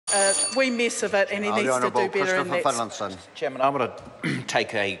wee mess of it, and he needs to do better in that. Chairman, I want to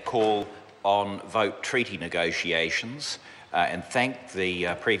take a call on vote treaty negotiations and thank the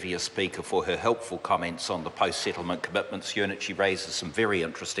previous speaker for her helpful comments on the post-settlement commitments unit. She raises some very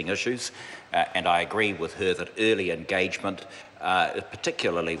interesting issues, and I agree with her that early engagement,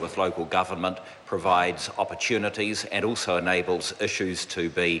 particularly with local government, provides opportunities and also enables issues to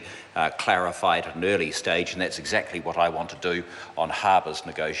be clarified at an early stage, and that's exactly what I want to do on harbours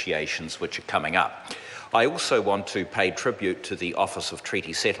negotiations, which are coming up. I also want to pay tribute to the Office of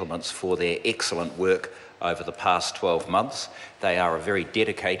Treaty Settlements for their excellent work over the past 12 months. They are a very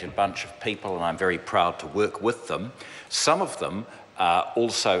dedicated bunch of people, and I'm very proud to work with them. Some of them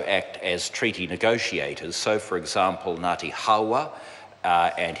also act as treaty negotiators. So, for example, Ngāti Hawa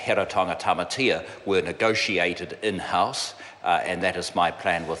and Heratonga Tamatea were negotiated in-house, and that is my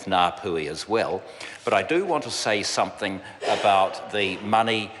plan with Ngāpuhi as well. But I do want to say something about the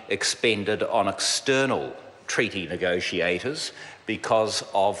money expended on external treaty negotiators, because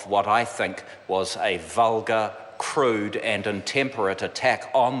of what I think was a vulgar, crude and intemperate attack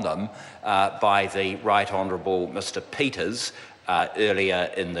on them by the Right Honourable Mr Peters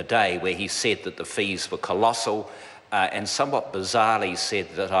earlier in the day, where he said that the fees were colossal and somewhat bizarrely said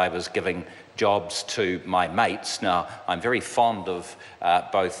that I was giving jobs to my mates. Now, I'm very fond of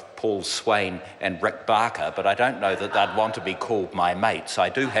both Paul Swain and Rick Barker, but I don't know that they'd want to be called my mates. I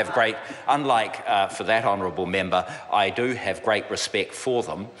do have great, unlike for that honourable member, I do have great respect for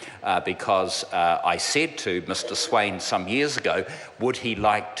them because I said to Mr Swain some years ago, would he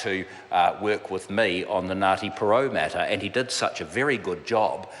like to work with me on the Ngāti Porou matter? And he did such a very good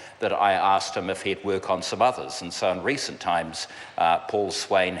job that I asked him if he'd work on some others. And so in recent times, Paul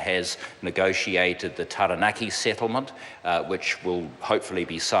Swain has negotiated the Taranaki settlement, which will hopefully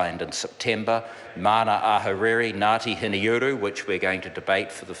be signed in September, Mana Ahuriri, Ngāti Hiniuru, which we're going to debate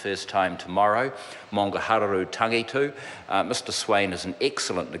for the first time tomorrow, Mongahararu Tangitu. Mr Swain is an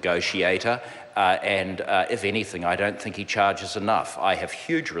excellent negotiator, and if anything, I don't think he charges enough. I have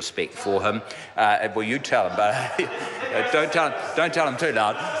huge respect for him. Well, you tell him, but don't tell him too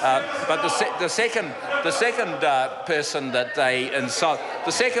loud. But the second person that they insulted,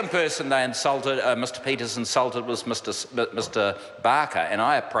 Mr Peters insulted, was Mr Barker, and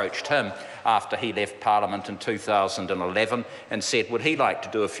I approached him after he left Parliament in 2011 and said, would he like to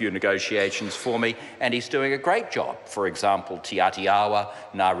do a few negotiations for me? And he's doing a great job. For example, Te Atiawa,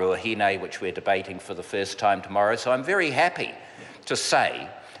 Ngā Ruahine, which we're debating for the first time tomorrow. So I'm very happy to say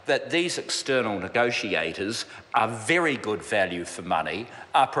that these external negotiators are very good value for money,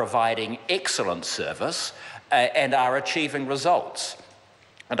 are providing excellent service, and are achieving results.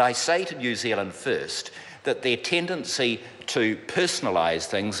 And I say to New Zealand First that their tendency to personalise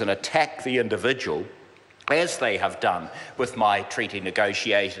things and attack the individual, as they have done with my treaty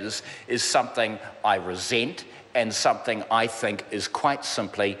negotiators, is something I resent and something I think is quite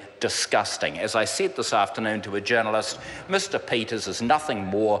simply disgusting. As I said this afternoon to a journalist, Mr Peters is nothing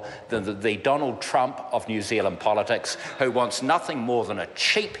more than the Donald Trump of New Zealand politics, who wants nothing more than a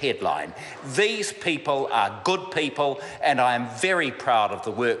cheap headline. These people are good people, and I am very proud of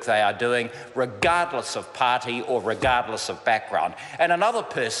the work they are doing, regardless of party or regardless of background. And another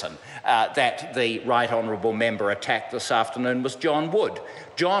person that the Right Honourable member attacked this afternoon was John Wood.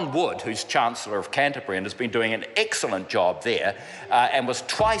 John Wood, who's Chancellor of Canterbury and has been doing an excellent job there, and was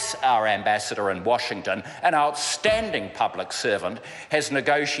twice our ambassador in Washington, an outstanding public servant, has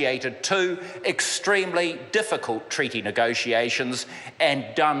negotiated 2 extremely difficult treaty negotiations and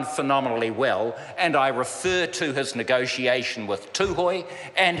done phenomenally well. And I refer to his negotiation with Tūhoe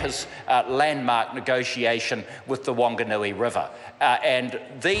and his landmark negotiation with the Wanganui River. And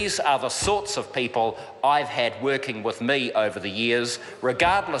these are the sorts of people I've had working with me over the years,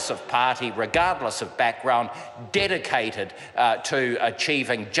 regardless of party, regardless of background, dedicated to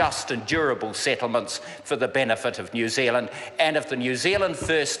achieving just and durable settlements for the benefit of New Zealand. And if the New Zealand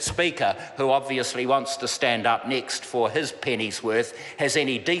First Speaker, who obviously wants to stand up next for his penny's worth, has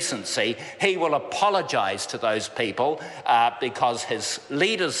any decency, he will apologise to those people because his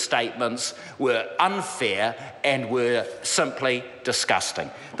leader's statements were unfair and were simply disgusting.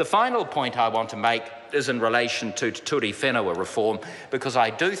 The final point I want to make is in relation to Te Ture Whenua reform, because I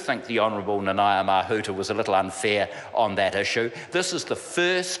do think the Honourable Nanaia Mahuta was a little unfair on that issue. This is the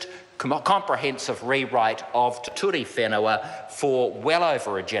first comprehensive rewrite of Te Ture Whenua for well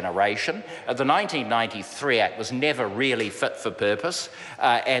over a generation. The 1993 Act was never really fit for purpose,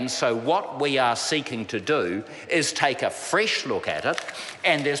 and so what we are seeking to do is take a fresh look at it,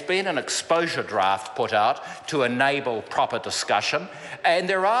 and there's been an exposure draft put out to enable proper discussion, and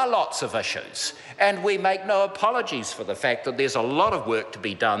there are lots of issues, and we make no apologies for the fact that there's a lot of work to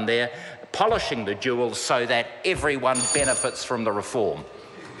be done there, polishing the jewels so that everyone benefits from the reform.